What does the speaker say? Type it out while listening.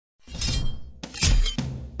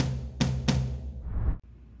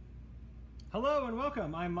Hello and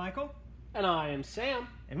welcome, I'm Michael. And I am Sam.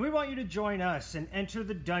 And we want you to join us and enter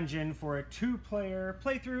the dungeon for a 2-player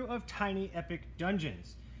playthrough of Tiny Epic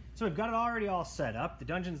Dungeons. So we've got it already all set up, the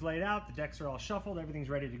dungeon's laid out, the decks are all shuffled, everything's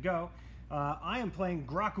ready to go. I am playing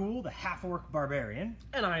Grok'Ull, the half-orc barbarian.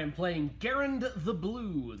 And I am playing Gerrund the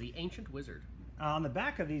Blue, the ancient wizard. On the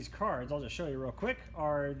back of these cards, I'll just show you real quick,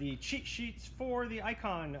 are the cheat sheets for the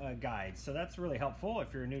icon guides. So that's really helpful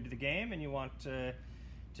if you're new to the game and you want to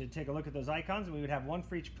take a look at those icons, and we would have one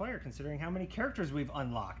for each player considering how many characters we've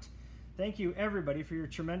unlocked. Thank you everybody for your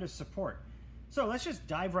tremendous support. So let's just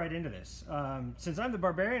dive right into this. Since I'm the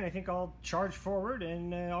barbarian, I think I'll charge forward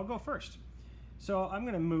and I'll go first. So I'm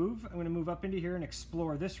going to move up into here and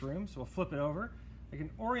explore this room. So we'll flip it over. I can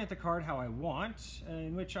orient the card how I want,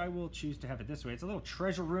 in which I will choose to have it this way. It's a little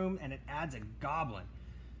treasure room and it adds a goblin.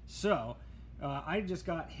 So I just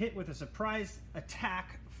got hit with a surprise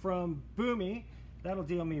attack from Boomy. That'll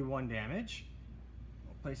deal me 1 damage.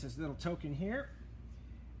 I'll place this little token here.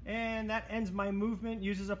 And that ends my movement,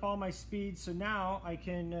 uses up all my speed, so now I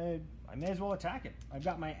can, I may as well attack it. I've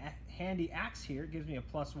got my handy axe here, it gives me a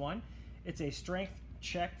 +1. It's a strength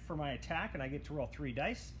check for my attack, and I get to roll 3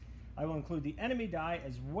 dice. I will include the enemy die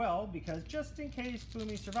as well, because just in case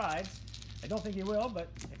Boomy survives, I don't think he will, but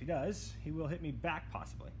if he does, he will hit me back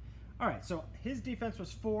possibly. Alright, so his defense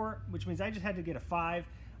was 4, which means I just had to get a 5.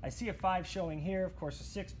 I see a 5 showing here, of course a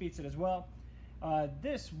 6 beats it as well.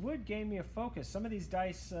 This would gain me a focus. Some of these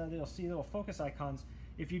dice, they'll see little focus icons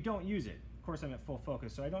if you don't use it. Of course I'm at full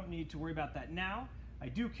focus, so I don't need to worry about that now. I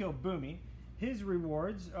do kill Boomy. His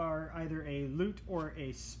rewards are either a loot or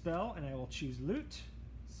a spell, and I will choose loot.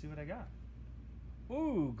 Let's see what I got.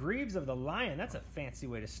 Ooh, Greaves of the Lion. That's a fancy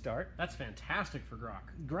way to start. That's fantastic for Grok.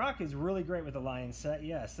 Grok is really great with the Lion set,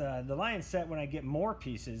 yes. The Lion set, when I get more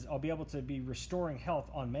pieces, I'll be able to be restoring health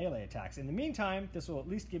on melee attacks. In the meantime, this will at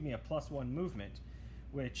least give me a +1 movement,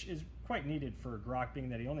 which is quite needed for Grok, being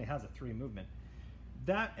that he only has a 3 movement.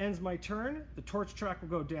 That ends my turn. The torch track will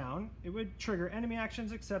go down. It would trigger enemy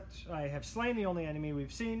actions, except I have slain the only enemy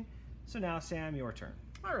we've seen. So now, Sam, your turn.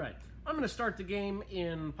 All right. I'm going to start the game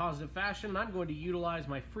in positive fashion. I'm going to utilize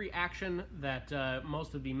my free action that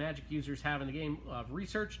most of the magic users have in the game of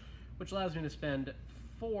research, which allows me to spend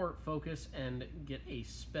 4 focus and get a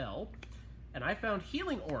spell. And I found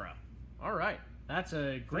Healing Aura. All right. That's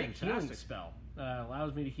a great healing spell.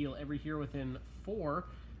 Allows me to heal every hero within 4.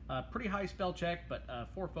 Pretty high spell check, but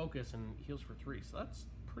 4 focus and heals for 3. So that's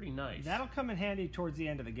pretty nice. That'll come in handy towards the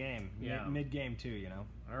end of the game. Yeah. Mid-game too, you know.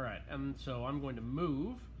 All right. And so I'm going to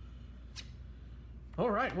move. All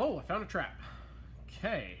right. Whoa, I found a trap.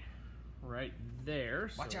 Okay. Right there.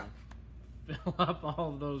 Watch out. Fill up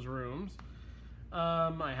all of those rooms.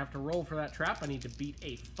 I have to roll for that trap. I need to beat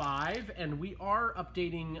a 5. And we are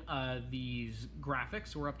updating these graphics.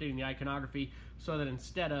 So we're updating the iconography so that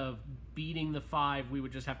instead of beating the 5, we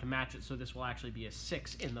would just have to match it. So this will actually be a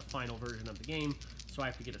 6 in the final version of the game. So I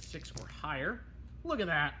have to get a 6 or higher. Look at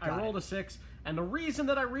that. I rolled a 6. And the reason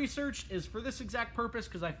that I researched is for this exact purpose,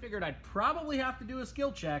 because I figured I'd probably have to do a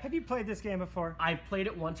skill check. Have you played this game before? I've played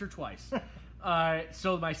it once or twice.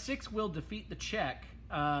 So my 6 will defeat the check,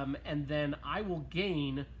 and then I will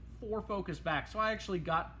gain 4 focus back. So I actually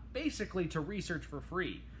got basically to research for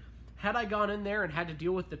free. Had I gone in there and had to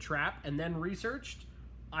deal with the trap and then researched,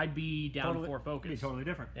 I'd be down 4 focus. It'd be totally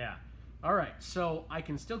different. Yeah. All right, so I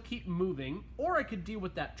can still keep moving, or I could deal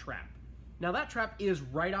with that trap. Now that trap is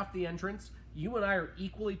right off the entrance. You and I are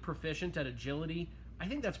equally proficient at agility. I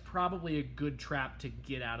think that's probably a good trap to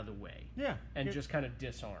get out of the way. Yeah. And just kind of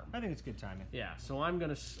disarm. I think it's good timing. Yeah, so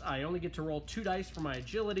I only get to roll 2 dice for my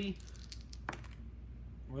agility.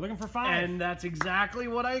 We're looking for 5. And that's exactly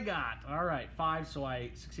what I got. All right, 5, so I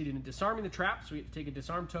succeeded in disarming the trap, so we get to take a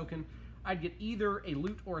disarm token. I'd get either a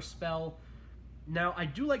loot or a spell. Now, I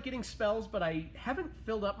do like getting spells, but I haven't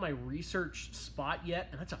filled up my research spot yet,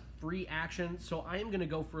 and that's a free action, so I am going to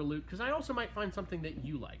go for a loot, because I also might find something that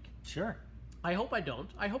you like. Sure. I hope I don't.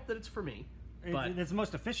 I hope that it's for me. But it's the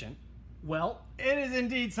most efficient. Well, it is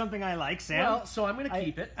indeed something I like, Sam. Well, so I'm going to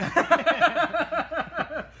keep it.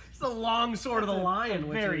 It's the long sword of the lion. A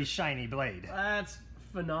very shiny blade. That's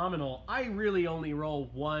phenomenal. I really only roll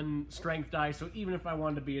 1 strength die, so even if I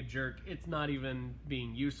wanted to be a jerk, it's not even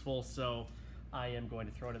being useful, so I am going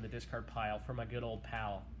to throw it in the discard pile for my good old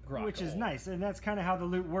pal, Grok'Ull. Which is nice, and that's kind of how the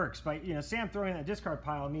loot works. By Sam throwing that discard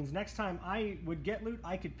pile means next time I would get loot,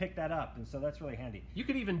 I could pick that up, and so that's really handy. You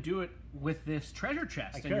could even do it with this treasure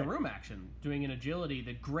chest in your room action, doing an agility.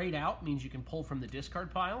 The grayed out means you can pull from the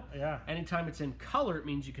discard pile. Yeah. Anytime it's in color, it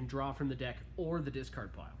means you can draw from the deck or the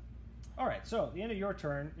discard pile. All right, so the end of your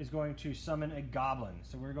turn is going to summon a goblin.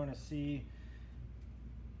 So we're going to see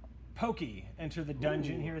Pokey enter the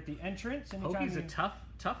dungeon here at the entrance. Pokey's a tough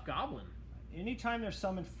goblin. Anytime they're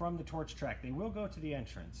summoned from the torch track, they will go to the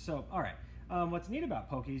entrance. So, all right. What's neat about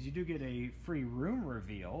Pokey is you do get a free room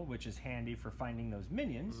reveal, which is handy for finding those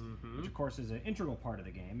minions, which of course is an integral part of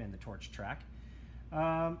the game and the torch track.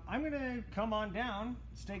 I'm going to come on down,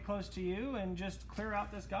 stay close to you, and just clear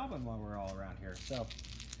out this goblin while we're all around here. So,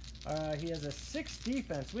 he has a 6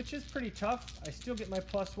 defense, which is pretty tough. I still get my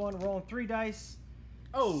 +1, rolling 3 dice.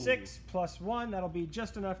 Oh. 6 + 1, that'll be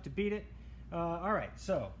just enough to beat it. All right,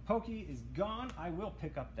 so Pokey is gone. I will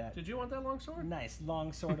pick up that. Did you want that longsword? Nice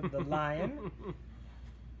longsword of the lion.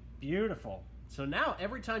 Beautiful. So now,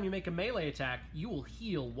 every time you make a melee attack, you will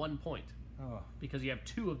heal 1 point. Oh. Because you have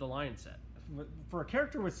 2 of the lion set. For a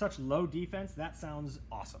character with such low defense, that sounds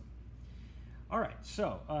awesome. All right,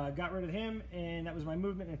 so got rid of him, and that was my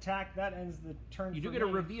movement and attack. That ends the turn. You do get a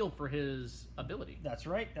reveal for his ability. That's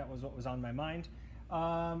right. That was what was on my mind.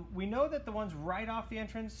 We know that the ones right off the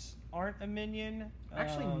entrance aren't a minion.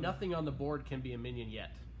 Actually, nothing on the board can be a minion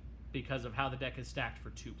yet because of how the deck is stacked for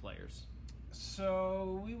 2 players.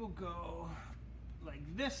 So we will go like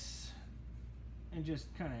this and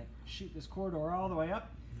just kind of shoot this corridor all the way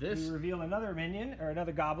up. We reveal another minion, or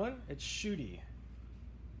another goblin. It's Shooty.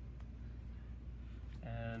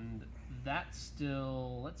 And that's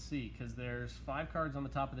still, let's see, because there's 5 cards on the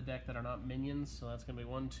top of the deck that are not minions, so that's going to be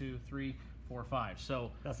 1, 2, 3, 4, 5.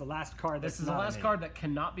 So that's the last card. This is the last card that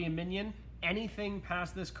cannot be a minion. Anything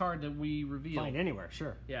past this card that we reveal, find anywhere,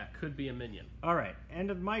 sure. Yeah, could be a minion. All right, end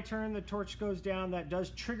of my turn. The torch goes down. That does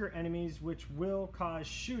trigger enemies, which will cause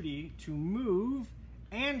Shooty to move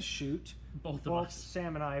and shoot both of us.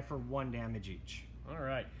 Sam and I for 1 damage each. All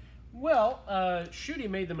right. Well, Shooty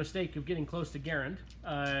made the mistake of getting close to Gerrund,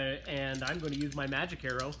 and I'm going to use my magic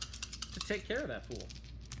arrow to take care of that fool.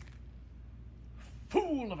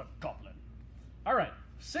 Fool of a goblin. All right,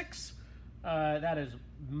 6. That is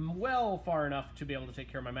well far enough to be able to take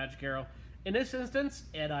care of my magic arrow. In this instance,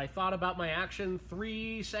 and I thought about my action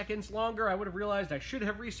 3 seconds longer, I would have realized I should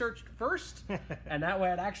have researched first, and that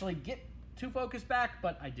way I'd actually get 2 focus back,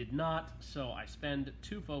 but I did not, so I spend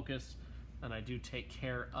 2 focus, and I do take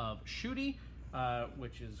care of Shooty,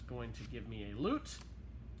 which is going to give me a loot.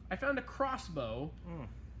 I found a crossbow.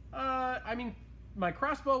 I mean, my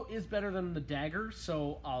crossbow is better than the dagger,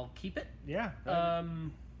 so I'll keep it. Yeah.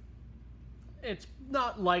 It's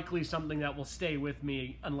not likely something that will stay with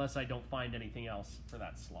me unless I don't find anything else for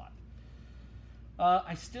that slot.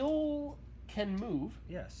 I still can move.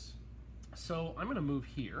 Yes. So I'm going to move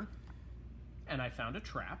here, and I found a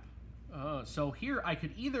trap. So here I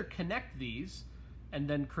could either connect these and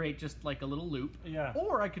then create just like a little loop,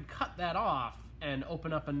 or I could cut that off and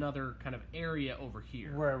open up another kind of area over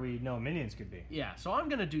here. Where we know minions could be. Yeah, so I'm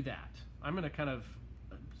going to do that. I'm going to kind of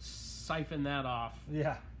siphon that off.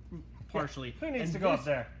 Yeah. Partially. Who needs to go up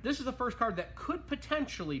there? This is the first card that could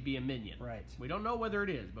potentially be a minion. Right. We don't know whether it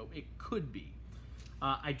is, but it could be.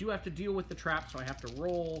 I do have to deal with the trap, so I have to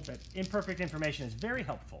roll. But imperfect information is very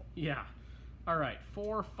helpful. Yeah. All right,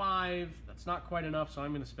 4, 5. That's not quite enough, so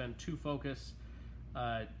I'm going to spend 2 focus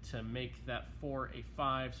to make that 4 a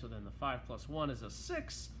 5. So then the 5 + 1 is a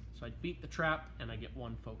 6. So I beat the trap, and I get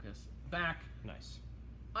 1 focus back. Nice.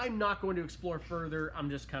 I'm not going to explore further. I'm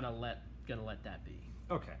just kind of gonna let that be.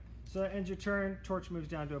 Okay. So that ends your turn. Torch moves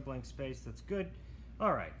down to a blank space. That's good.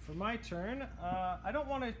 All right. For my turn, I don't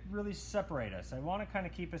want to really separate us. I want to kind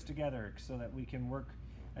of keep us together so that we can work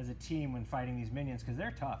as a team when fighting these minions, because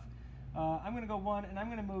they're tough. I'm going to go 1, and I'm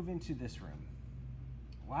going to move into this room.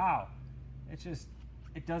 Wow.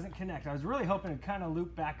 It doesn't connect. I was really hoping to kind of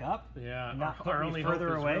loop back up. Yeah, not our only further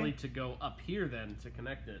hope is away. really to go up here then to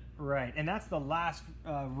connect it. Right, and that's the last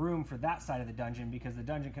room for that side of the dungeon, because the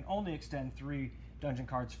dungeon can only extend 3 dungeon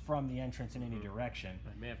cards from the entrance in any direction.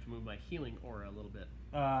 I may have to move my healing aura a little bit.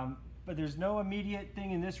 But there's no immediate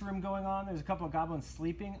thing in this room going on. There's a couple of goblins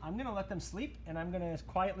sleeping. I'm going to let them sleep, and I'm going to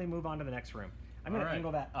quietly move on to the next room. I'm going to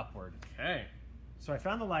angle that upward. Okay. So I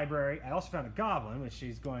found the library. I also found a goblin, which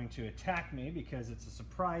she's going to attack me because it's a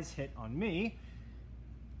surprise hit on me.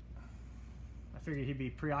 I figured he'd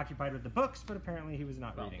be preoccupied with the books, but apparently he was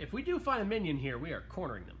not reading. If we do find a minion here, we are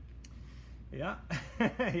cornering them. Yeah,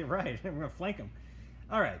 you're right. I'm going to flank him.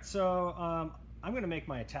 All right, so I'm going to make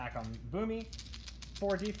my attack on Boomy.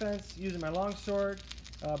 4 defense, using my longsword.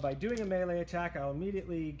 By doing a melee attack, I'll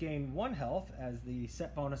immediately gain 1 health as the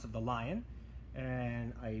set bonus of the lion.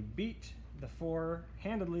 And I beat the 4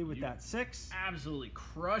 handedly with that 6. Absolutely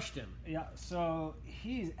crushed him. Yeah, so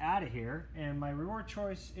he's out of here. And my reward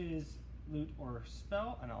choice is loot or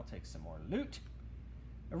spell, and I'll take some more loot.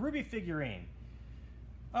 A ruby figurine.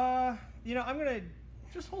 You know, I'm going to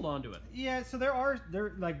Just hold on to it. Yeah, so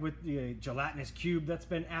there like with the gelatinous cube that's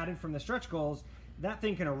been added from the stretch goals, that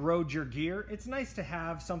thing can erode your gear. It's nice to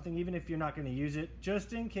have something, even if you're not going to use it,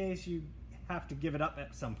 just in case you have to give it up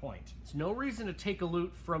at some point. It's no reason to take a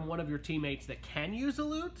loot from one of your teammates that can use a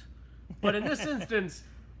loot, but in this instance,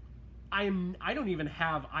 I don't even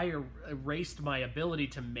have. I erased my ability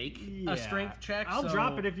to make a strength check. I'll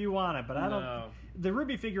drop it if you want it, but I don't. No. The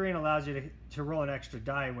ruby figurine allows you to roll an extra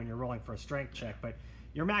die when you're rolling for a strength check, but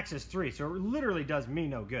your max is 3, so it literally does me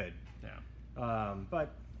no good. Yeah.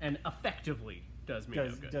 And effectively does me no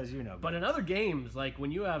good. Does you no good. But in other games, like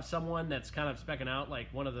when you have someone that's kind of specking out,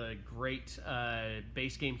 like one of the great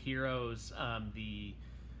base game heroes, the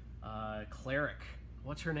cleric.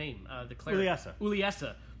 What's her name? The cleric.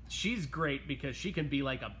 Uliessa. She's great because she can be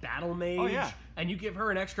like a battle mage. Oh, yeah. And you give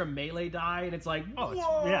her an extra melee die, and it's like, oh,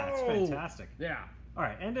 whoa! It's fantastic. Yeah. All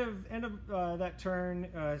right, end of that turn,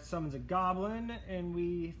 summons a goblin, and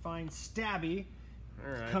we find Stabby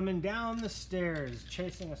coming down the stairs,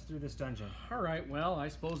 chasing us through this dungeon. All right, well, I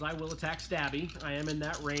suppose I will attack Stabby. I am in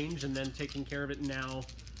that range, and then taking care of it now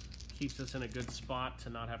keeps us in a good spot to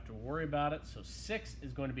not have to worry about it. So 6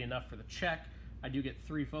 is going to be enough for the check. I do get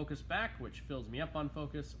 3 focus back, which fills me up on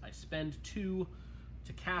focus. I spend 2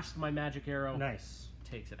 to cast my magic arrow. Nice.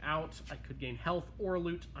 Takes it out. I could gain health or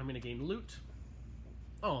loot. I'm going to gain loot.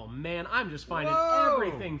 Oh, man, I'm just finding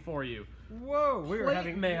everything for you. Whoa, we are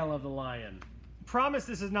having mail of the lion. Promise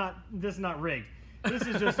this is not rigged. This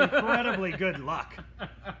is just incredibly good luck.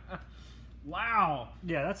 Wow.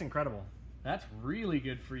 Yeah, that's incredible. That's really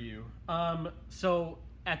good for you. So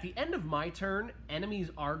at the end of my turn, enemies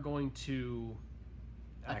are going to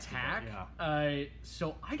attack. Yeah.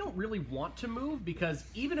 So I don't really want to move because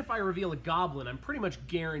even if I reveal a goblin, I'm pretty much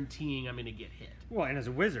guaranteeing I'm going to get hit. Well, and as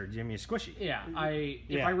a wizard, Jimmy is squishy. Yeah,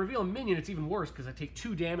 if I reveal a minion, it's even worse because I take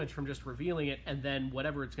 2 damage from just revealing it and then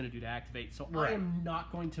whatever it's going to do to activate. So I am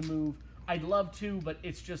not going to move. I'd love to, but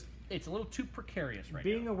it's a little too precarious right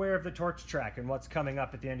now. Being aware of the torch track and what's coming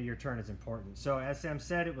up at the end of your turn is important. So as Sam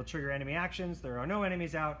said, it will trigger enemy actions. There are no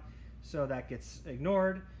enemies out, so that gets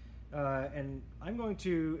ignored. And I'm going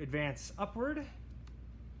to advance upward.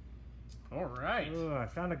 All right. I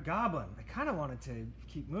found a goblin. I kind of wanted to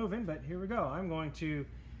keep moving, but here we go. I'm going to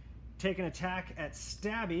take an attack at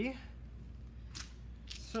Stabby.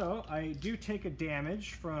 So I do take a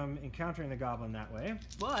damage from encountering the goblin that way.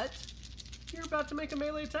 But you're about to make a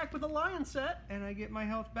melee attack with a lion set. And I get my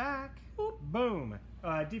health back. Boop. Boom.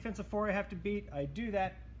 Defensive 4 I have to beat. I do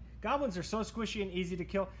that. Goblins are so squishy and easy to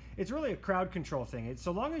kill. It's really a crowd control thing.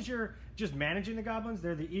 So long as you're just managing the goblins,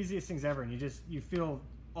 they're the easiest things ever, and you feel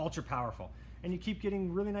ultra powerful, and you keep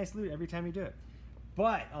getting really nice loot every time you do it.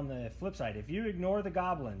 But on the flip side, if you ignore the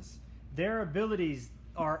goblins, their abilities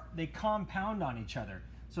they compound on each other.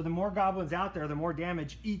 So the more goblins out there, the more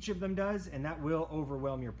damage each of them does, and that will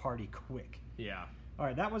overwhelm your party quick. Yeah. All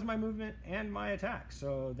right, that was my movement and my attack.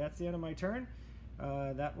 So that's the end of my turn.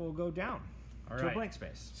 That will go down. To a blank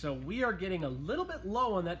space. So we are getting a little bit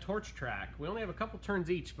low on that torch track. We only have a couple turns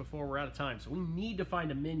each before we're out of time, so we need to find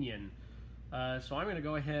a minion. So I'm going to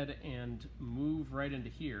go ahead and move right into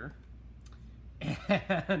here.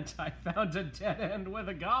 And I found a dead end with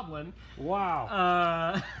a goblin.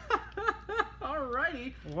 Wow.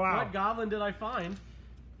 Alrighty. Wow. What goblin did I find?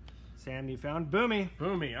 Sam, you found Boomy.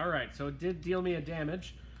 Boomy. All right. So it did deal me a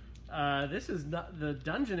damage. This is not, the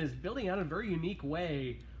dungeon is building out in a very unique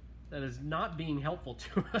way that is not being helpful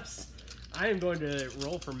to us. I am going to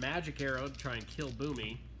roll for magic arrow to try and kill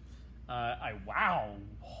Boomy. Wow.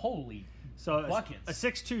 Holy buckets. A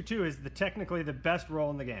 6-2-2 is technically the best roll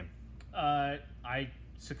in the game. I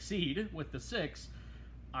succeed with the 6.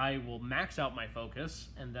 I will max out my focus,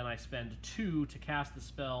 and then I spend 2 to cast the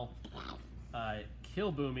spell.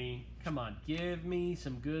 Kill Boomy. Come on, give me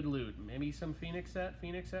some good loot. Maybe some Phoenix set.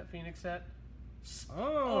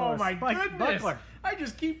 Oh my goodness! Buckler. I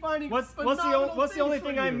just keep finding what's the only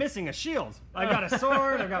thing I'm missing? A shield. I got a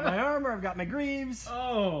sword. I've got my armor. I've got my greaves.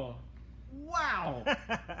 Oh, wow!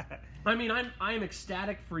 I mean, I'm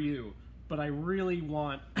ecstatic for you, but I really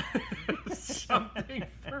want something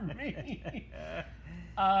for me.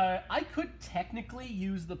 I could technically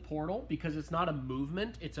use the portal because it's not a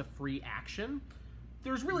movement; it's a free action.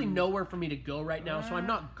 There's really nowhere for me to go right now, so I'm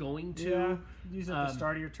not going to. Yeah, use it at the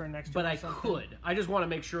start of your turn next turn. But I could. I just want to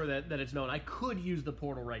make sure that it's known. I could use the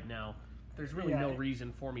portal right now. There's really no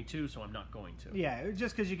reason for me to, so I'm not going to. Yeah,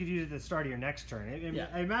 just because you could use it at the start of your next turn.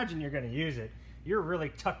 I imagine you're going to use it. You're really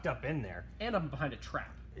tucked up in there. And I'm behind a trap.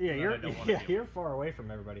 Yeah, you're far away from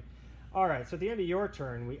everybody. All right, so at the end of your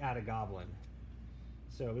turn, we add a goblin.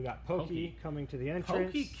 So we got Pokey coming to the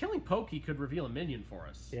entrance. Killing Pokey could reveal a minion for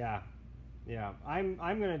us. Yeah. Yeah, I'm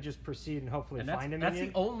gonna just proceed and hopefully find a That's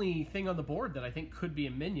minion. the only thing on the board that I think could be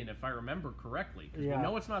a minion, if I remember correctly. Because we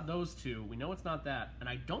know it's not those two. We know it's not that, and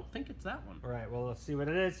I don't think it's that one. All right, well, let's see what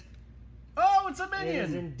it is. Oh, it's a minion! It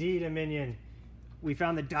is indeed a minion. We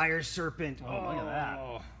found the dire serpent. Oh, look at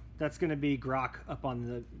that. That's gonna be Grok up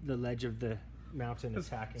on the ledge of the mountain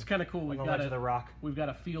attacking. It's kind of cool. On the ledge of the rock. We've got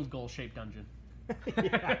a field goal shaped dungeon.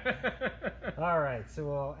 All right, so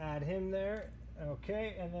we'll add him there.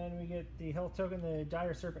 Okay, and then we get the health token. The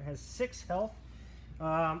dire serpent has 6 health.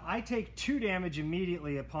 I take 2 damage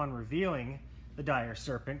immediately upon revealing the dire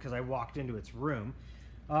serpent because I walked into its room.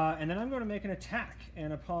 And then I'm going to make an attack.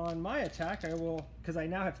 And upon my attack, I will, because I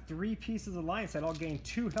now have 3 pieces of lion sight, I'll gain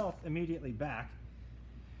 2 health immediately back.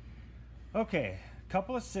 Okay,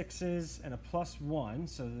 couple of 6s and a +1,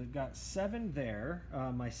 so I've got 7 there.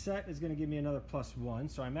 My set is going to give me another +1,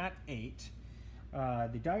 so I'm at 8.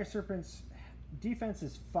 The dire serpent's defense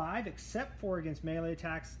is 5, except for against melee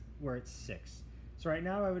attacks where it's 6. So right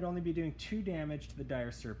now I would only be doing 2 damage to the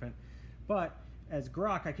dire serpent, but as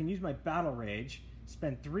Grok I can use my battle rage,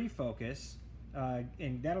 spend 3 focus,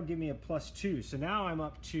 and that'll give me a +2. So now I'm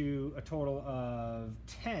up to a total of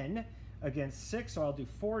 10 against 6, so I'll do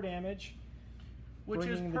 4 damage. Which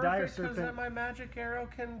is perfect because then my magic arrow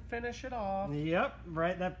can finish it off. Yep,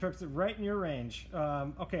 right. That puts it right in your range.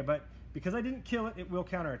 Okay, but because I didn't kill it, it will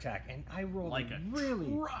counterattack. And I rolled like a really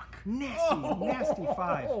truck. nasty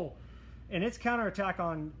 5. And its counterattack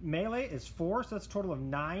on melee is 4, so that's a total of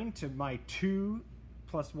 9 to my 2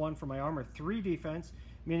 + 1 for my armor, 3 defense,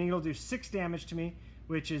 meaning it'll do 6 damage to me,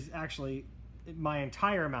 which is actually my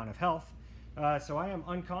entire amount of health. So I am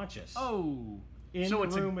unconscious. Oh. In the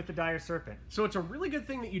room with the dire serpent. So it's a really good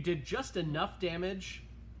thing that you did just enough damage,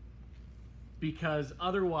 because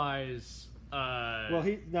otherwise... well,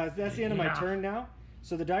 that's the end of my turn now.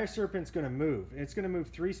 So the dire serpent's going to move. It's going to move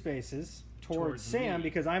 3 spaces towards Sam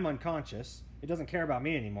because I'm unconscious. It doesn't care about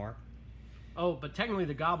me anymore. Oh, but technically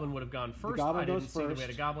the goblin would have gone first. The goblin I didn't goes see that we first. had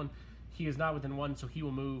a goblin. He is not within 1, so he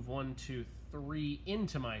will move 1, 2, 3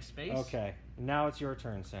 into my space. Okay. Now it's your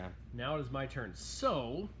turn, Sam. Now it is my turn.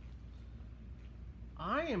 So...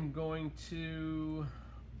 I am going to...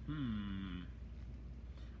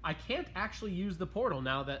 I can't actually use the portal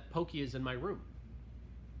now that Pokey is in my room.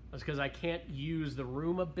 That's because I can't use the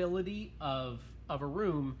room ability of a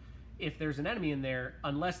room if there's an enemy in there,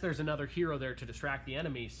 unless there's another hero there to distract the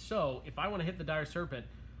enemy. So if I want to hit the dire serpent,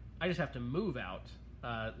 I just have to move out.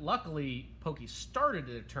 Luckily, Pokey started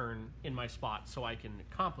a turn in my spot, so I can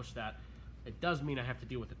accomplish that. It does mean I have to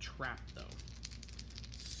deal with a trap, though.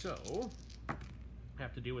 So...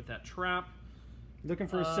 have to deal with that trap. Looking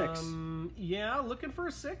for a 6. Yeah, looking for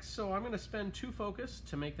a 6. So I'm going to spend 2 focus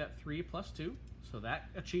to make that 3 + 2. So that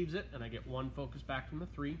achieves it, and I get 1 focus back from the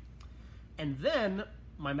 3. And then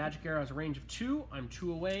my magic arrow has a range of 2. I'm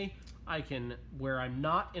 2 away. I can, where I'm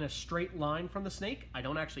not in a straight line from the snake, I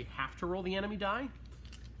don't actually have to roll the enemy die.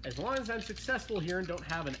 As long as I'm successful here and don't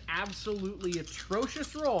have an absolutely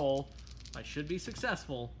atrocious roll, I should be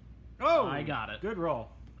successful. Oh, I got it. Good roll.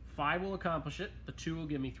 5 will accomplish it. The 2 will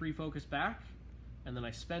give me 3 focus back. And then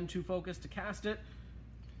I spend 2 focus to cast it.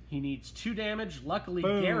 He needs 2 damage. Luckily,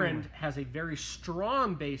 Gerrund has a very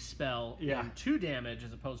strong base spell and 2 damage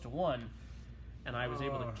as opposed to 1. And I was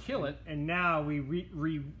able to kill it. And now we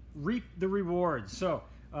reap the rewards. So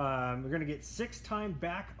we're going to get 6 time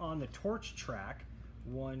back on the torch track.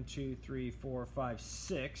 1, 2, 3, 4, 5,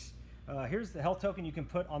 6. Here's the health token you can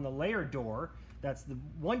put on the layer door. That's the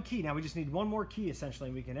 1 key. Now we just need 1 more key, essentially,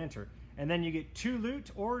 and we can enter. And then you get 2 loot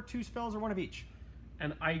or 2 spells or 1 of each.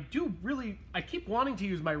 And I keep wanting to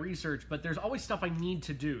use my research, but there's always stuff I need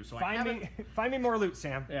to do. So find me more loot,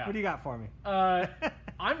 Sam. Yeah. What do you got for me?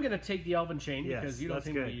 I'm going to take the Elven Chain because you don't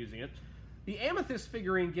seem to be using it. The Amethyst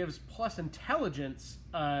figurine gives plus intelligence.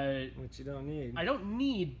 Which you don't need. I don't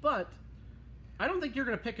need, but I don't think you're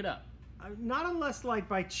going to pick it up. Not unless, like,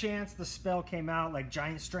 by chance the spell came out, like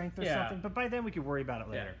Giant Strength or something. But by then we could worry about it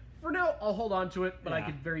later. For now, I'll hold on to it, but I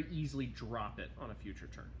could very easily drop it on a future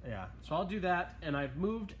turn. Yeah. So I'll do that, and I've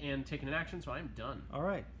moved and taken an action, so I'm done. All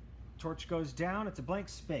right. Torch goes down. It's a blank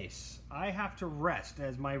space. I have to rest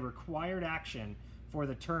as my required action for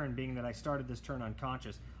the turn, being that I started this turn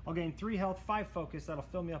unconscious. I'll gain 3 health, 5 focus. That'll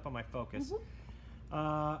fill me up on my focus.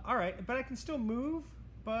 All right, but I can still move.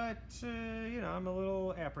 But, you know, I'm a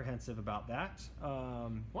little apprehensive about that.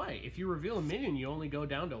 Why? If you reveal a minion, you only go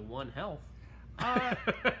down to 1 health.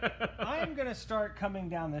 I'm going to start coming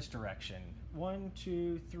down this direction. 1,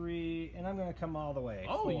 2, 3, and I'm going to come all the way.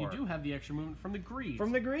 Oh, 4. you do have the extra movement from the Greaves.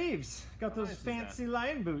 From the Greaves. Got those fancy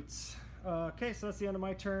lion boots. Okay, so that's the end of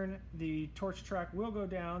my turn. The torch track will go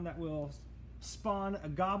down. That will spawn a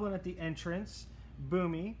goblin at the entrance.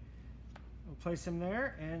 Boomy. We'll place him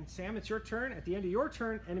there. And Sam, it's your turn. At the end of your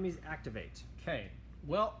turn, enemies activate. Okay.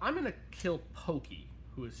 Well, I'm going to kill Pokey,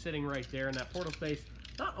 who is sitting right there in that portal space.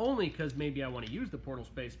 Not only because maybe I want to use the portal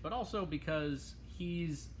space, but also because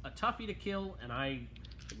he's a toughie to kill, and I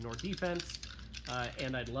ignore defense,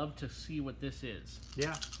 and I'd love to see what this is.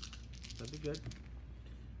 Yeah, that'd be good.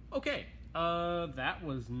 Okay, that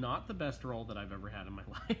was not the best roll that I've ever had in my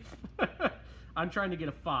life. I'm trying to get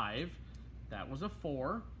a 5. That was a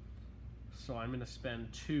 4. So I'm going to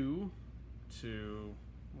spend 2 to,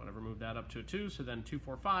 whatever, move that up to a 2. So then 2,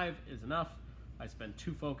 4, 5 is enough. I spend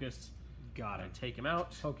 2 focus. Got it. I take him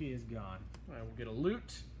out. Pokey is gone. I will get a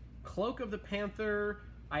loot. Cloak of the Panther,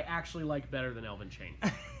 I actually like better than Elven Chain.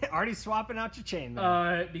 Already swapping out your chain,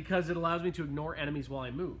 man. Because it allows me to ignore enemies while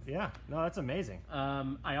I move. Yeah, no, that's amazing.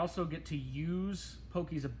 I also get to use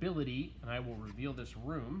Pokey's ability, and I will reveal this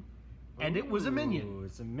room. And it was a minion. Ooh,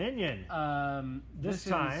 it's a minion. This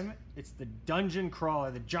time, it's the dungeon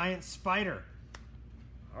crawler, the giant spider.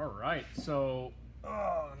 All right, so...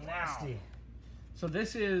 Oh, nasty. Wow. So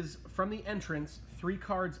this is, from the entrance, 3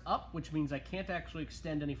 cards up, which means I can't actually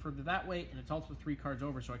extend any further that way, and it's also 3 cards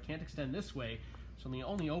over, so I can't extend this way, so the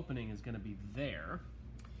only opening is going to be there.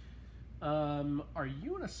 Are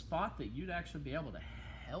you in a spot that you'd actually be able to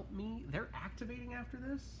help me? They're activating after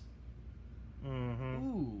this? Mm-hmm.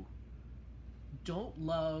 Ooh. Don't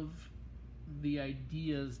love the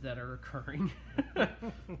ideas that are occurring.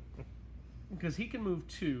 Because he can move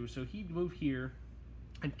 2, so he'd move here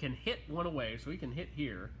and can hit 1 away, so he can hit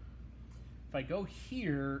here. If I go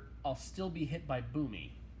here, I'll still be hit by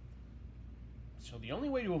Boomy. So the only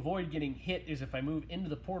way to avoid getting hit is if I move into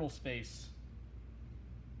the portal space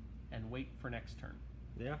and wait for next turn.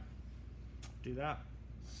 Yeah, do that.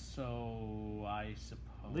 So I suppose...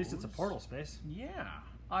 At least it's a portal space. Yeah,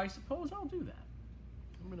 I suppose I'll do that.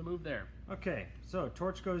 I'm going to move there. Okay, so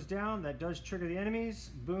torch goes down. That does trigger the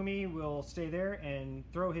enemies. Boomy will stay there and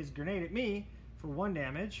throw his grenade at me for 1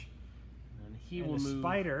 damage. And he will move. The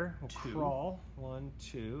spider will 2. crawl 1,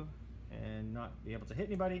 2, and not be able to hit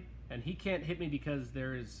anybody. And he can't hit me because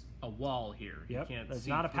there is a wall here. Yep, he can't there's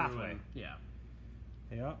see not a through pathway. Yeah.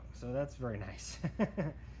 Yeah, so that's very nice.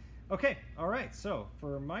 Okay, all right. So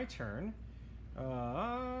for my turn,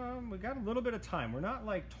 we got a little bit of time. We're not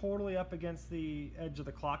like totally up against the edge of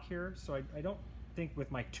the clock here, so I don't think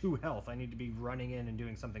with my 2 health I need to be running in and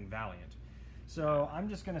doing something valiant. So I'm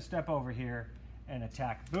just going to step over here and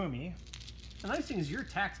attack Boomy. The nice thing is your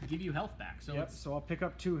attacks give you health back. So it's so I'll pick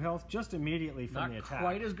up 2 health just immediately from the attack. Not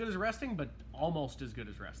quite as good as resting, but almost as good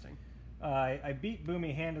as resting. I beat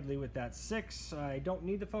Boomy handedly with that 6. I don't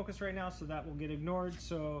need the focus right now, so that will get ignored.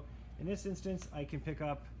 So in this instance, I can pick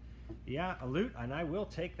up, a loot, and I will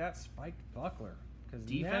take that spiked buckler.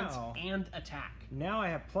 Defense and attack. Now I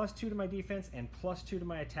have +2 to my defense and +2 to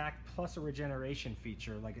my attack, plus a regeneration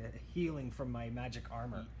feature, like a healing from my magic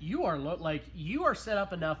armor. You are you are set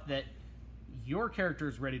up enough that your character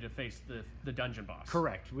is ready to face the dungeon boss.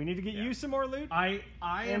 Correct. We need to get you some more loot. I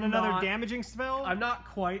and am another not, damaging spell. I'm not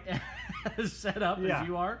quite as set up as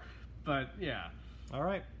you are, but yeah. All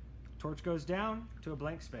right. Torch goes down to a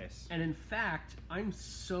blank space. And in fact, I'm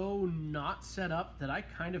so not set up that I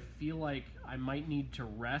kind of feel like I might need to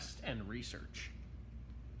rest and research.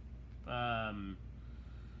 Because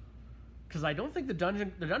I don't think the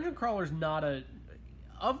dungeon crawler's not a...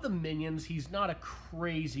 Of the minions, he's not a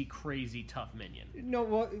crazy tough minion. No,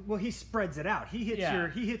 well, he spreads it out. He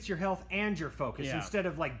hits your health and your focus instead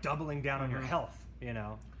of like doubling down on your health. You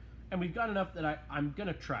know. And we've got enough that I'm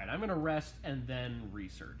gonna try it. I'm gonna rest and then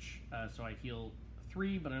research. So I heal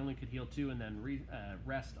 3, but I only could heal 2, and then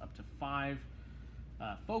rest up to 5.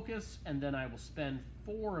 Focus, and then I will spend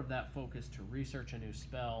 4 of that focus to research a new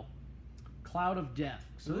spell. Cloud of Death.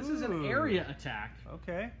 So this is an area attack.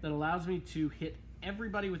 Okay. That allows me to hit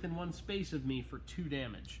everybody within 1 space of me for 2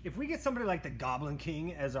 damage. If we get somebody like the Goblin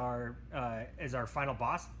King as our final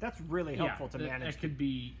boss, that's really helpful to manage. That could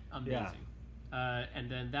be amazing. And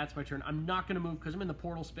then that's my turn. I'm not going to move because I'm in the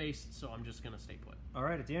portal space, so I'm just going to stay put. All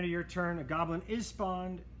right, at the end of your turn, a goblin is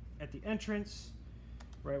spawned at the entrance,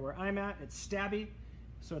 right where I'm at. It's Stabby.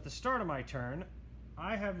 So at the start of my turn,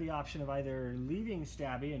 I have the option of either leaving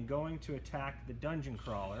Stabby and going to attack the dungeon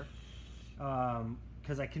crawler,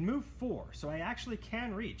 because I can move 4, so I actually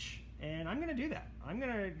can reach, and I'm going to do that. I'm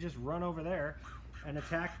going to just run over there and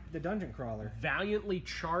attack the dungeon crawler. Valiantly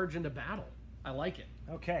charge into battle. I like it.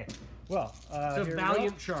 Okay, well, it's a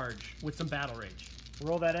valiant charge with some battle rage.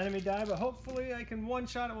 Roll that enemy die, but hopefully I can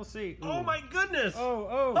one-shot it. We'll see. Ooh. Oh my goodness!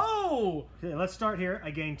 Oh! Okay, let's start here.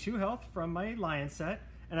 I gained 2 health from my lion set,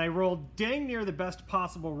 and I rolled dang near the best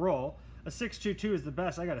possible roll. a 6/2/2 is the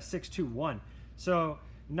best. I got a 6/2/1. So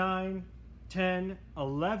 9, 10,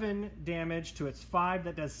 11 damage to its 5.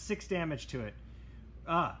 That does 6 damage to it.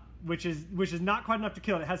 Which is not quite enough to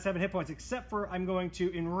kill it. It has 7 hit points, except for I'm going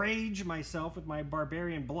to enrage myself with my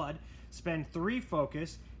barbarian blood, spend 3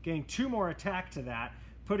 focus, gain 2 more attack to that,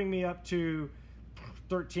 putting me up to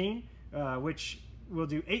 13, which will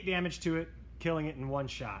do 8 damage to it, killing it in 1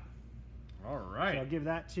 shot. All right. So I'll give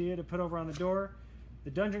that to you to put over on the door.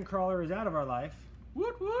 The dungeon crawler is out of our life.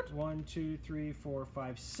 Woot woot. 1, 2, 3, 4,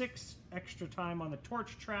 5, 6 extra time on the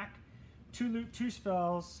torch track. 2 loot, 2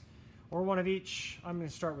 spells. Or 1 of each. I'm going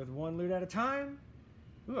to start with 1 loot at a time.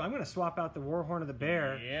 Ooh, I'm going to swap out the Warhorn of the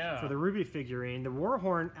Bear for the Ruby figurine. The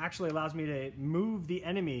Warhorn actually allows me to move the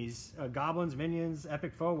enemies, goblins, minions,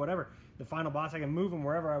 epic foe, whatever. The final boss, I can move them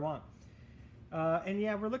wherever I want. And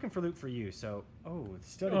yeah, we're looking for loot for you. So,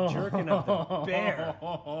 instead of jerking of the bear.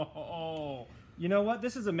 You know what?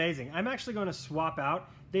 This is amazing. I'm actually going to swap out.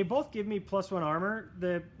 They both give me +1 armor.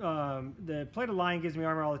 The plated lion gives me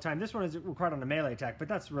armor all the time. This one is required on a melee attack, but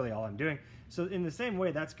that's really all I'm doing. So in the same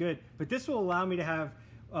way, that's good. But this will allow me to have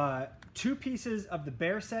 2 pieces of the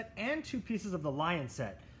bear set and 2 pieces of the lion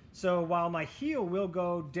set. So while my heal will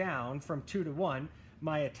go down from 2 to 1,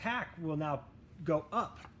 my attack will now go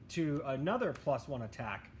up to another +1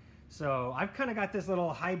 attack. So I've kind of got this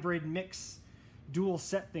little hybrid mix dual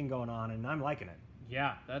set thing going on, and I'm liking it.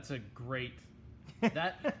 Yeah, that's a great...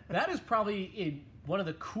 that is probably one of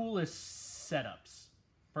the coolest setups,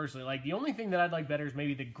 personally. Like, the only thing that I'd like better is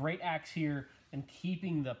maybe the Great Axe here and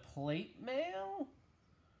keeping the plate mail,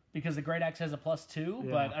 because the Great Axe has a +2.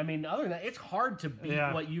 Yeah. But, I mean, other than that, it's hard to beat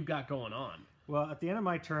what you've got going on. Well, at the end of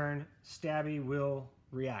my turn, Stabby will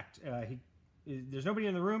react. There's nobody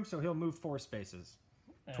in the room, so he'll move 4 spaces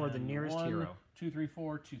toward the nearest hero. 2, 3,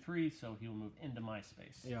 4, 2, 3, so he'll move into my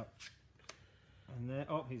space. Yep. And then, I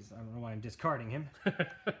don't know why I'm discarding him.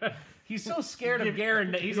 He's so scared of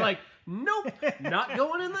Gerrund that he's like, nope, not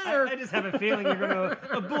going in there. I just have a feeling you're going to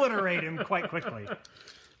obliterate him quite quickly.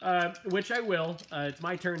 Which I will. It's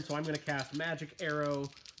my turn, so I'm going to cast Magic Arrow.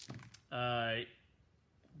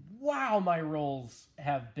 Wow, my rolls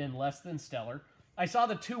have been less than stellar. I saw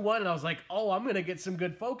the 2-1, and I was like, I'm going to get some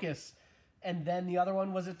good focus. And then the other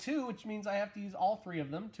one was a 2, which means I have to use all 3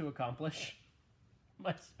 of them to accomplish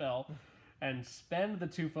my spell. And spend the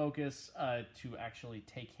 2 focus to actually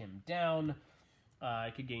take him down.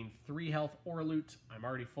 I could gain 3 health or loot. I'm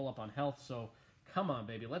already full up on health, so come on,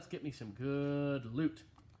 baby. Let's get me some good loot.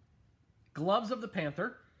 Gloves of the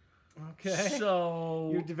Panther. Okay. So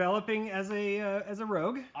you're developing as a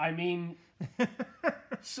rogue. I mean,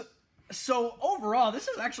 so overall, this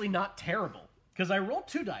is actually not terrible because I rolled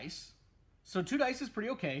 2 dice. So 2 dice is pretty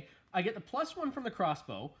okay. I get the +1 from the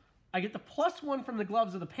crossbow. I get the +1 from the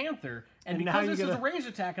gloves of the Panther, and because this is a ranged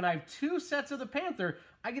attack, and I have 2 sets of the Panther,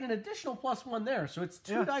 I get an additional +1 there. So it's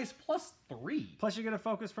 2 dice +3. Plus you get a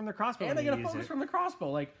focus from the crossbow. And I get a focus from the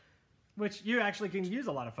crossbow, which you actually can use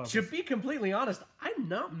a lot of focus. To be completely honest, I'm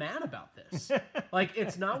not mad about this.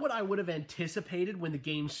 It's not what I would have anticipated when the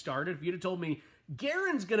game started. If you'd have told me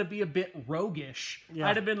Gerrund's going to be a bit roguish,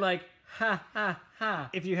 I'd have been like, ha, ha, ha.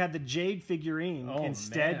 If you had the Jade figurine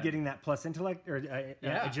instead, getting that plus intellect or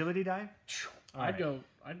agility die, I'd go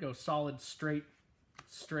solid straight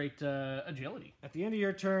agility. At the end of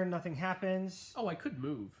your turn, nothing happens. Oh, I could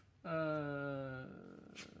move.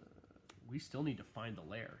 We still need to find the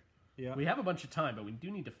lair. Yeah. We have a bunch of time, but we do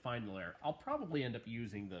need to find the lair. I'll probably end up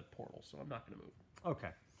using the portal, so I'm not going to move. Okay.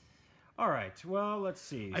 All right. Well, let's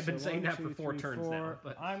see. I've been saying that for 4 turns now.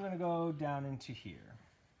 But I'm going to go down into here.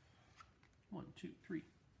 1, 2, 3,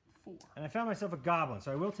 4. And I found myself a goblin,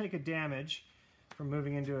 so I will take a damage from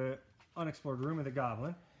moving into an unexplored room with a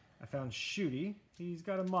goblin. I found Shooty. He's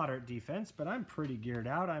got a moderate defense, but I'm pretty geared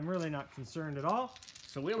out. I'm really not concerned at all.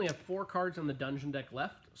 So we only have 4 cards on the dungeon deck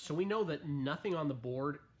left, so we know that nothing on the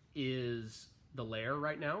board is the lair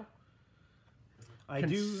right now. I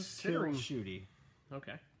do kill Shooty.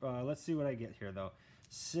 Okay. Let's see what I get here, though.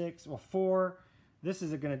 4. This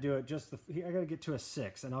isn't going to do it. I got to get to a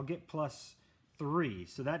 6, and I'll get +3,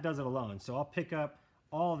 so that does it alone. So I'll pick up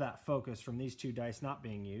all that focus from these 2 dice not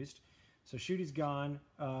being used. So Shooty's gone.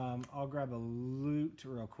 I'll grab a loot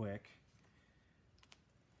real quick.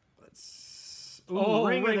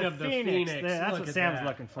 Ring of the Phoenix. That's what Sam's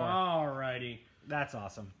looking for. Alrighty. That's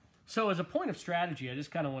awesome. So as a point of strategy, I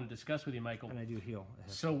just kind of want to discuss with you, Michael. And I do heal.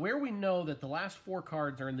 So where we know that the last 4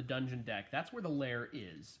 cards are in the dungeon deck, that's where the lair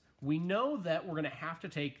is. We know that we're going to have to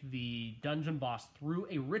take the dungeon boss through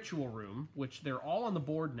a ritual room, which they're all on the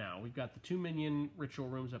board now. We've got the 2 minion ritual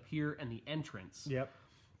rooms up here and the entrance. Yep.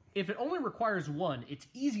 If it only requires 1, it's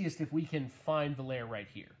easiest if we can find the lair right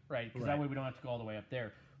here, right? Because that way we don't have to go all the way up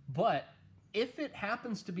there. But if it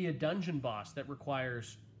happens to be a dungeon boss that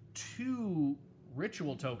requires 2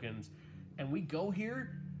 ritual tokens, and we go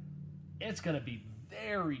here, it's going to be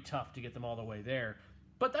very tough to get them all the way there.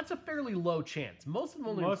 But that's a fairly low chance. Most of them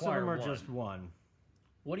only require one. Most of them are just 1.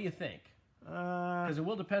 What do you think? Because it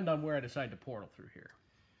will depend on where I decide to portal through here.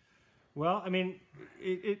 Well, I mean,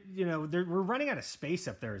 we're running out of space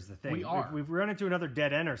up there is the thing. We are. If we run into another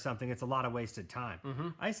dead end or something, it's a lot of wasted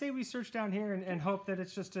time. I say we search down here and hope that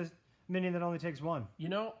it's just a minion that only takes 1. You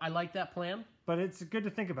know, I like that plan. But it's good to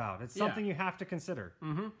think about. It's something you have to consider.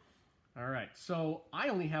 All right, so I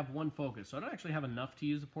only have 1 focus, so I don't actually have enough to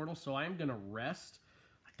use the portal, so I am going to rest.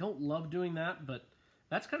 I don't love doing that, but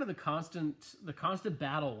that's kind of the constant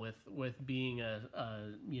battle with being a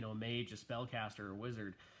mage, a spellcaster, or a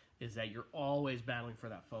wizard, is that you're always battling for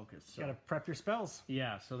that focus. So, you gotta prep your spells.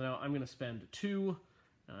 Yeah, so now I'm going to spend 2,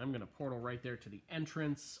 and I'm going to portal right there to the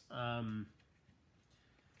entrance. I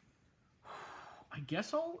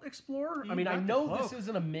guess I'll explore. I mean, I know this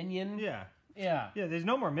isn't a minion. Yeah. Yeah. Yeah, there's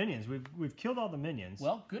no more minions. We've killed all the minions.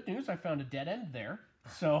 Well, good news. I found a dead end there.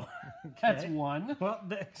 So that's 1. Well,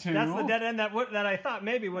 2. That's the dead end that I thought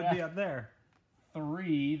maybe would be up there.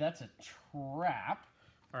 3. That's a trap.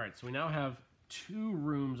 All right, so we now have 2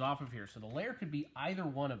 rooms off of here. So the lair could be either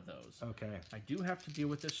one of those. Okay. I do have to deal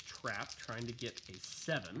with this trap, trying to get a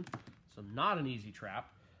 7. So not an easy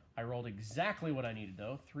trap. I rolled exactly what I needed,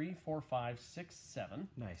 though. 3, 4, 5, 6, 7.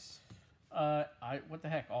 Nice. What the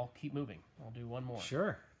heck? I'll keep moving. I'll do 1 more.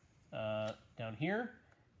 Sure. Down here.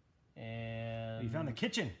 And you found the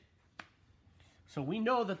kitchen. So we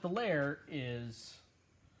know that the lair is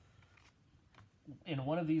in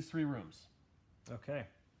one of these 3 rooms. Okay.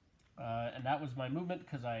 And that was my movement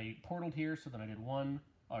because I portaled here, so then I did 1.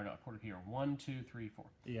 Oh, no, I portaled here. 1, 2, 3, 4.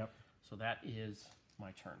 Yep. So that is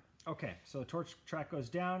my turn. Okay, so the torch track goes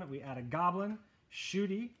down. We add a goblin.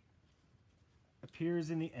 Shooty appears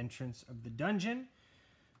in the entrance of the dungeon,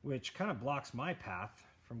 which kind of blocks my path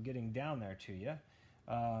from getting down there to you.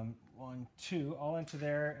 1, 2, I'll enter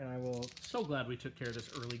there, and I will... So glad we took care of this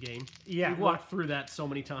early game. Yeah. We've walked through that so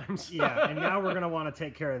many times. Yeah, and now we're going to want to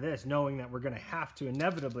take care of this, knowing that we're going to have to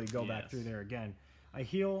inevitably go back through there again. I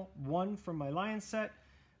heal 1 from my lion set.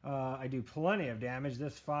 I do plenty of damage.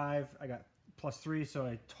 This 5, I got +3, so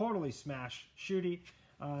I totally smash Shooty.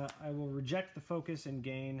 I will reject the focus and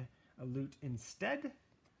gain a loot instead.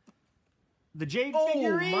 The jade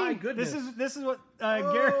figurine. Oh my goodness! This is what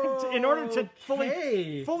Gerrund, in order to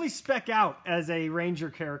fully spec out as a ranger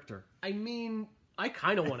character. I mean, I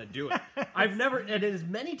kind of want to do it. I've never, and as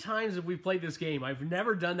many times as we've played this game, I've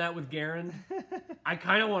never done that with Gerrund. I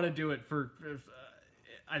kind of want to do it for.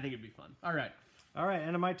 I think it'd be fun. All right. All right.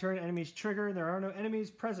 End of my turn. Enemies trigger. There are no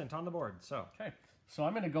enemies present on the board. So okay. So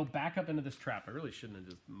I'm going to go back up into this trap. I really shouldn't have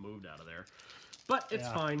just moved out of there, but it's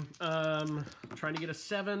fine. Trying to get a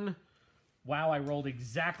 7. Wow, I rolled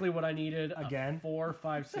exactly what I needed. Again. 4,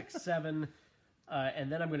 5, 6, 7.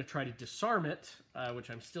 And then I'm going to try to disarm it, which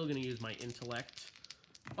I'm still going to use my intellect.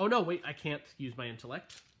 Oh, no, wait, I can't use my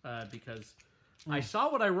intellect because I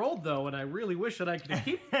saw what I rolled, though, and I really wish that I could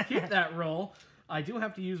keep that roll. I do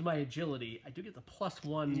have to use my agility. I do get the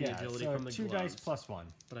 +1 agility from the 2 gloves, dice +1.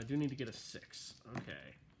 But I do need to get a 6.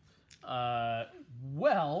 Okay.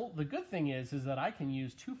 Well, the good thing is that I can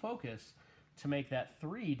use 2 focus to make that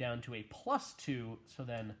 3 down to a +2, so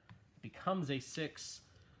then it becomes a 6.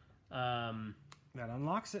 That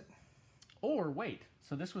unlocks it. Or wait,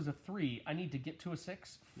 so this was a 3. I need to get to a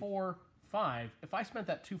 6, 4, 5. If I spent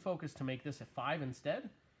that 2 focus to make this a 5 instead,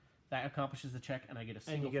 that accomplishes the check, and I get a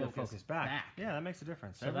single and you get focus, a focus back. Yeah, that makes a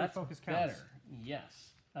difference. So Every that's focus counts. better.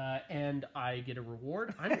 Yes, and I get a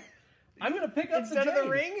reward. I'm going to pick up instead the of the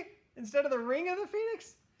ring. Instead of the ring of the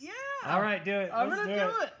phoenix. Yeah. All right, do it. I'm gonna do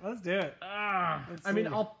it. Let's do it. I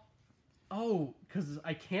mean, because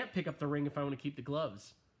I can't pick up the ring if I want to keep the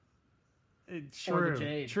gloves. True. Or the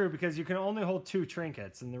jade. True, because you can only hold 2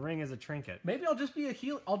 trinkets, and the ring is a trinket. Maybe I'll just be a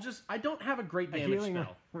heal. I don't have a great damage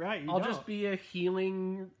spell. Right. I'll just be a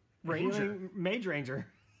healing ranger. Healing mage ranger.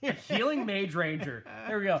 A healing mage ranger.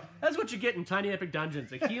 There we go. That's what you get in Tiny Epic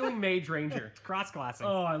Dungeons. A healing mage ranger. It's cross-classing.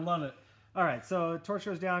 Oh, I love it. All right, so torch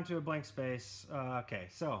goes down to a blank space. Okay,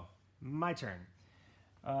 so my turn.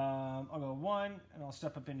 I'll go 1, and I'll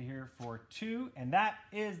step up into here for 2, and that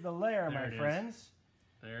is the lair, my friends.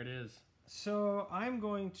 There it is. So I'm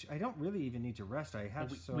going to... I don't really even need to rest. I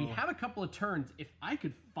have we have a couple of turns. If I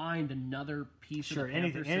could find another piece of the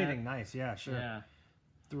Panther set, anything nice. Yeah, sure. Yeah.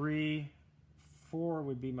 3, 4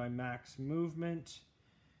 would be my max movement.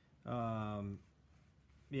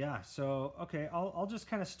 Yeah, so, okay, I'll just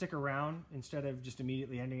kind of stick around instead of just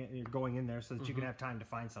immediately ending it and going in there so that you can have time to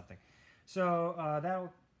find something. So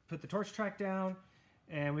that'll put the torch track down,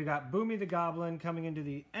 and we got Boomy the Goblin coming into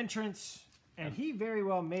the entrance, and he very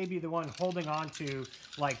well may be the one holding on to,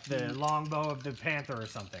 like, the longbow of the panther or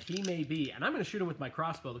something. He may be, and I'm going to shoot him with my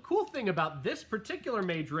crossbow. The cool thing about this particular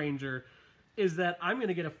Mage Ranger is that I'm going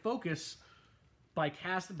to get a focus by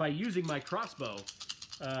using my crossbow.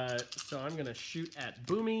 So I'm going to shoot at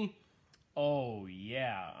Boomy. Oh,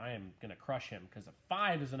 yeah, I am going to crush him, because a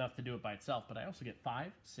 5 is enough to do it by itself, but I also get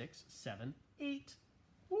 5, 6, 7, 8.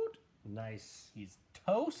 Woot. Nice. He's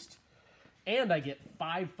toast. And I get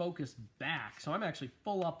 5 focus back, so I'm actually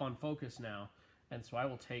full up on focus now. And so I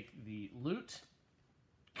will take the loot.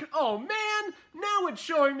 Oh, man! Now it's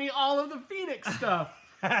showing me all of the Phoenix stuff.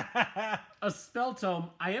 A spell tome.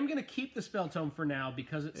 I am going to keep the spell tome for now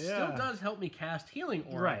because it still does help me cast healing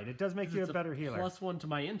aura. Right, it does make you a better healer. +1 to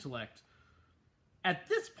my intellect. At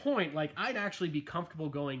this point, like, I'd actually be comfortable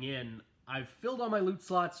going in. I've filled all my loot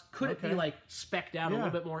slots. Could it be like specced out a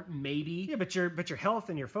little bit more? Maybe. Yeah, but your health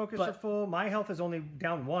and your focus are full. My health is only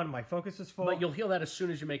down 1. My focus is full. But you'll heal that as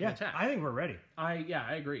soon as you make an attack. I think we're ready. I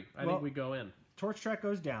agree. I think we go in. Torch track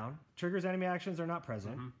goes down. Triggers enemy actions are not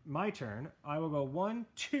present. My turn. I will go 1,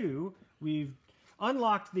 2. We've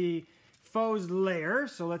unlocked the foe's lair.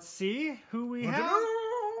 So let's see who we have.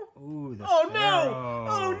 Ooh, the Pharaoh. no!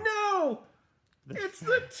 Oh no! It's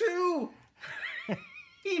the 2.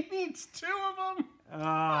 He needs 2 of them.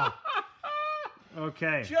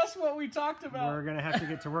 Okay. Just what we talked about. We're gonna have to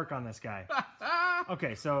get to work on this guy.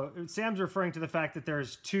 Okay, so Sam's referring to the fact that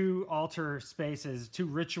there's 2 altar spaces, 2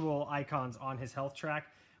 ritual icons on his health track,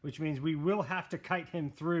 which means we will have to kite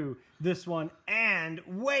him through this one and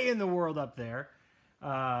way in the world up there,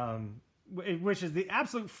 which is the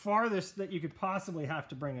absolute farthest that you could possibly have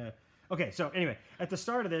to bring a... Okay, so anyway, at the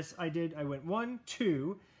start of this, I went 1,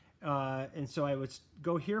 2, and so I would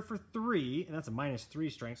go here for 3, and that's a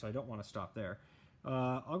 -3 strength, so I don't want to stop there.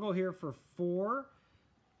 I'll go here for 4,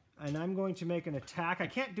 and I'm going to make an attack. I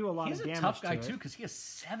can't do a lot of damage to it. He's a tough guy, too, because he has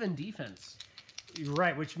 7 defense.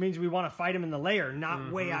 Right, which means we want to fight him in the lair,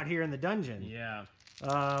 not way out here in the dungeon. Yeah.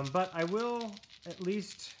 But I will at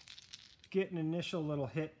least get an initial little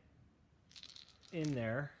hit in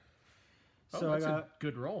there. So that's a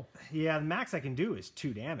good roll. Yeah, the max I can do is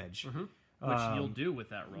 2 damage. Which you'll do with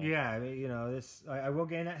that roll. Yeah, you know, I will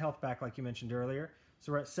gain that health back like you mentioned earlier.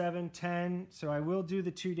 So we're at 7, 10. So I will do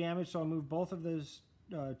the 2 damage. So I'll move both of those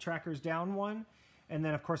trackers down 1. And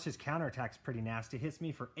then, of course, his counterattack's pretty nasty. Hits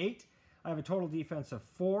me for 8. I have a total defense of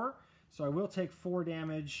 4. So I will take 4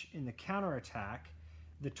 damage in the counterattack.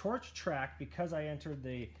 The torch track, because I entered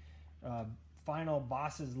the final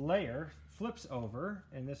boss's lair, flips over.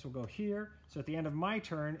 And this will go here. So at the end of my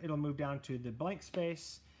turn, it'll move down to the blank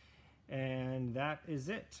space. And that is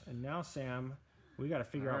it. And now, Sam, we got to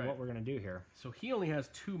figure out what we're going to do here. So he only has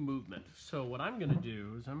 2 movement. So what I'm going to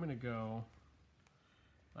do is I'm going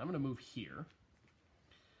to move here.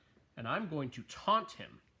 And I'm going to taunt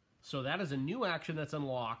him. So that is a new action that's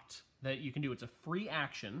unlocked that you can do. It's a free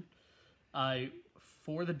action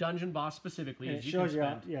for the dungeon boss specifically. And it shows you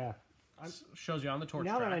out, shows you on the torch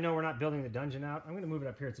track. Now that I track. know we're not building the dungeon out, I'm going to move it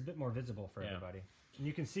up here. It's a bit more visible for everybody. And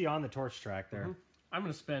you can see on the torch track there. I'm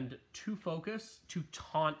going to spend 2 focus to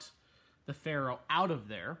taunt the Pharaoh out of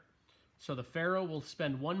there. So the Pharaoh will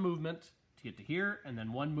spend 1 movement to get to here, and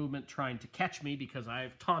then 1 movement trying to catch me because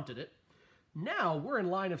I've taunted it. Now we're in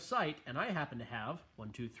line of sight, and I happen to have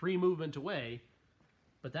 1, 2, 3 movement away,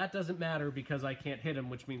 but that doesn't matter because I can't hit him,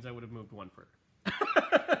 which means I would have moved 1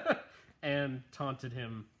 further. And taunted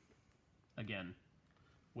him again,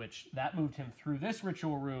 which that moved him through this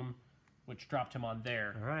ritual room, which dropped him on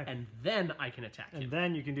there. All right. And then I can attack him. And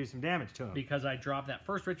then you can do some damage to him. Because I dropped that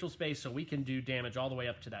first ritual space, so we can do damage all the way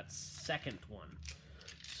up to that second one.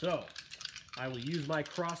 So, I will use my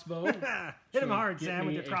crossbow. Hit him hard, Sam,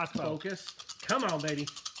 with your crossbow. Focus. Come on, baby.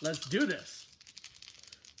 Let's do this.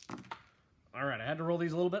 All right, I had to roll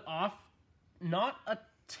these a little bit off. Not a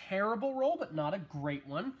terrible roll, but not a great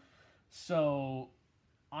one. So,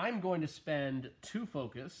 I'm going to spend 2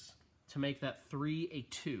 focus to make that 3 a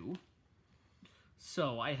 2.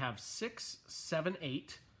 So I have 6, 7,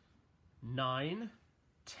 8, 9,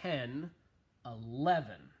 10,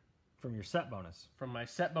 11. From your set bonus. From my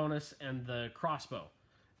set bonus and the crossbow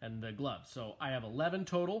and the glove. So I have 11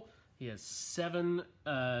 total. He has 7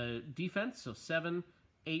 defense. So 7,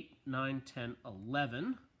 8, 9, 10,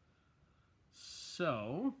 11.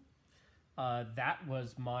 So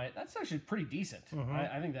that's actually pretty decent.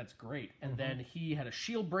 I think that's great. And then he had a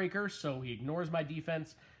shield breaker, so he ignores my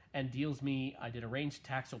defense. and deals me, I did a ranged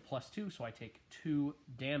attack, so +2, so I take 2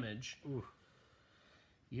 damage. Ooh.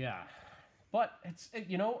 Yeah. But, I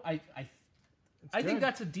good. think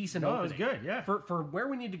that's a decent opening. It's good, yeah. For where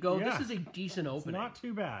we need to go, Yeah. this is a decent opening. Not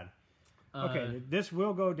too bad. Okay, this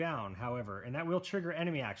will go down, however, and that will trigger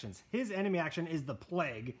enemy actions. His enemy action is the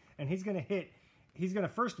Plague, and he's going to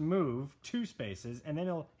first move 2 spaces, and then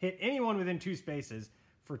he'll hit anyone within 2 spaces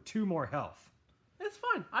for 2 more health. It's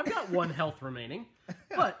fine. I've got 1 health remaining,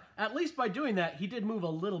 but at least by doing that, he did move a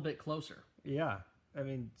little bit closer. Yeah, I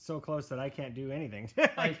mean, so close that I can't do anything.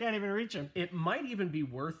 I can't even reach him. It might even be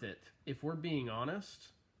worth it, if we're being honest.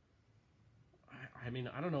 I mean,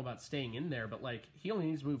 I don't know about staying in there, but, like, he only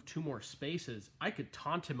needs to move 2 more spaces. I could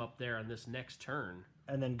taunt him up there on this next turn.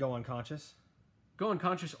 And then go unconscious? Go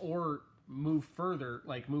unconscious or move further,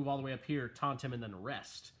 like, move all the way up here, taunt him, and then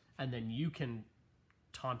rest. And then you can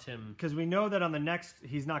taunt him. Because we know that on the next,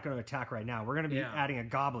 he's not going to attack right now. We're going to be adding a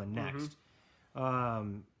goblin next.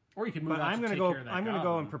 Or you can move but out I'm to going take to go. care of that I'm going to go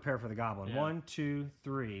goblin. and prepare for the goblin. Yeah. 1, 2,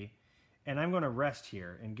 3, and I'm going to rest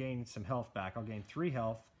here and gain some health back. I'll gain 3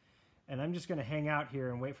 health, and I'm just going to hang out here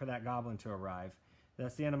and wait for that goblin to arrive.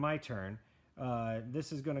 That's the end of my turn.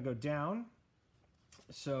 This is going to go down.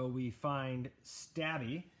 So we find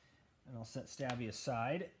Stabby, and I'll set Stabby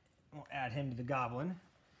aside. We'll add him to the goblin.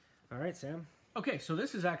 All right, Sam. Okay, so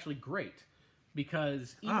this is actually great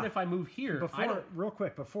because even if I move here,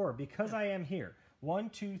 because I am here. 1,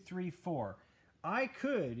 2, 3, 4. I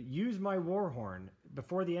could use my Warhorn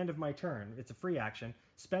before the end of my turn. It's a free action.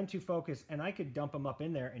 Spend 2 focus, and I could dump them up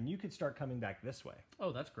in there, and you could start coming back this way.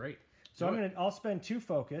 Oh, that's great. So I'll spend 2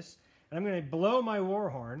 focus, and I'm gonna blow my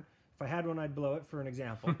Warhorn. If I had one, I'd blow it for an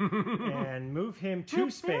example, and move him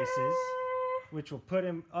 2 spaces, which will put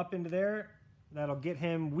him up into there. That'll get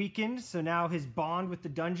him weakened. So now his bond with the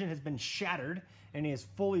dungeon has been shattered, and he is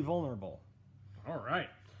fully vulnerable. All right.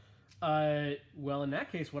 Well, in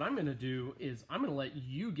that case, what I'm going to do is I'm going to let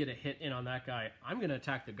you get a hit in on that guy. I'm going to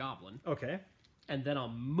attack the goblin. Okay. And then I'll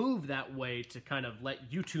move that way to kind of let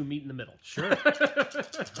you 2 meet in the middle. Sure.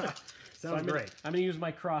 Sounds great. I'm going to use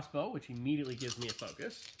my crossbow, which immediately gives me a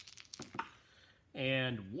focus.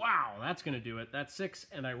 And wow, that's going to do it. That's 6,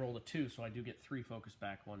 and I rolled a 2, so I do get 3 focus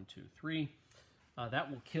back. 1, 2, 3.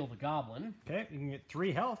 That will kill the goblin. Okay, you can get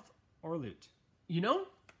 3 health or loot. You know,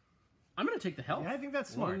 I'm going to take the health. Yeah, I think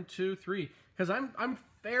that's smart. 1, 2, 3. Because I'm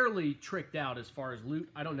fairly tricked out as far as loot.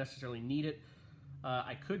 I don't necessarily need it.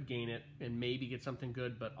 I could gain it and maybe get something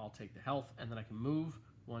good, but I'll take the health, and then I can move.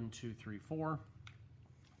 1, 2, 3, 4.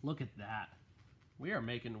 Look at that. We are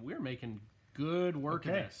making good work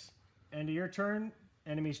of this. End of your turn.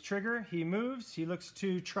 Enemy's trigger. He moves. He looks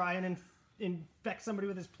to try and infect somebody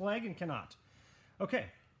with his plague and cannot. Okay,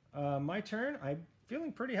 my turn. I'm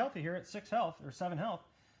feeling pretty healthy here at 6 health or 7 health.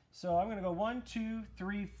 So I'm going to go 1, 2,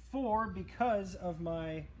 3, 4 because of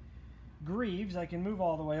my greaves. I can move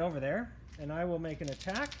all the way over there, and I will make an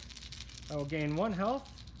attack. I will gain 1 health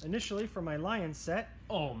initially from my lion set.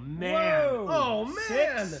 Oh man! Whoa! Oh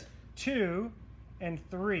man! 6, 2, and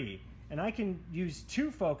 3. And I can use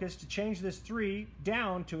 2 focus to change this 3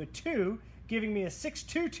 down to a 2, giving me a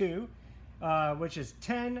 6/2/2, which is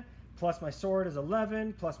 10, plus my sword is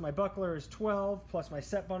 11, plus my buckler is 12, plus my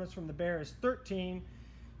set bonus from the bear is 13.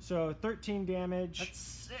 So 13 damage. That's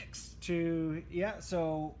 6. To, yeah,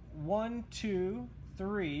 so 1, 2,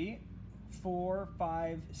 3, 4,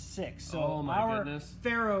 5, 6. So oh my goodness.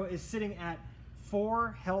 Pharaoh is sitting at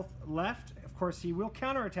 4 health left. Of course, he will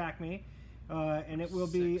counterattack me. And it will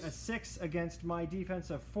be a 6 against my defense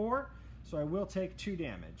of 4, so I will take 2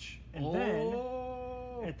 damage. And then,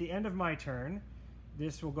 at the end of my turn,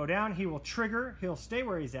 this will go down. He will trigger. He'll stay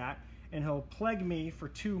where he's at, and he'll plague me for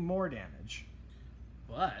 2 more damage.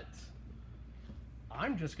 But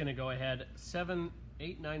I'm just going to go ahead 7,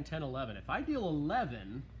 8, 9, 10, 11. If I deal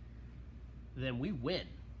 11, then we win.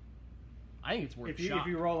 I think it's worth a shot. If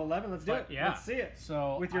you roll 11, let's do it. Yeah. Let's see it.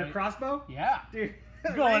 So with your crossbow? Yeah. Dude.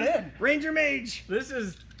 Going in. Ranger Mage. This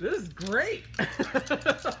is great.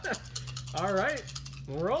 All right.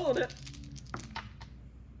 We're rolling it.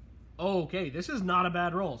 Okay, this is not a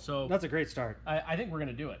bad roll. So that's a great start. I think we're going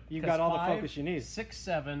to do it. You've got all the focus you need. 6,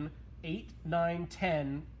 7, 8, 9,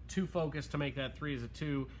 10. 2 focus to make that 3 is a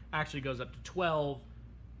 2. Actually goes up to 12.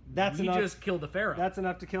 That's enough. We just killed the Pharaoh. That's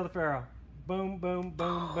enough to kill the Pharaoh. Boom, boom,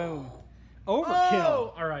 boom, boom. Overkill.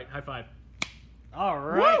 Oh! All right, high five. All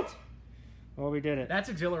right. Woo! Well, we did it. That's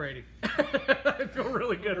exhilarating. I feel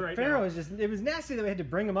really good right now. Pharaoh is just, it was nasty that we had to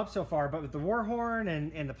bring him up so far, but with the Warhorn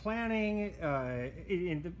and the planning,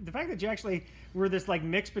 and the fact that you actually were this like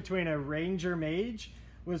mix between a Ranger Mage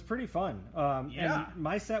was pretty fun. Yeah. And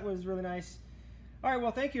my set was really nice. All right,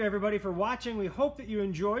 well, thank you everybody for watching. We hope that you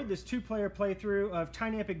enjoyed this 2-player playthrough of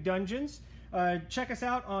Tiny Epic Dungeons. Check us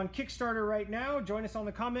out on Kickstarter right now. Join us on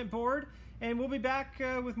the comment board, and we'll be back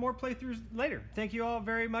with more playthroughs later. Thank you all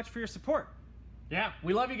very much for your support. Yeah,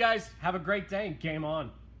 we love you guys. Have a great day and game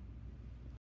on.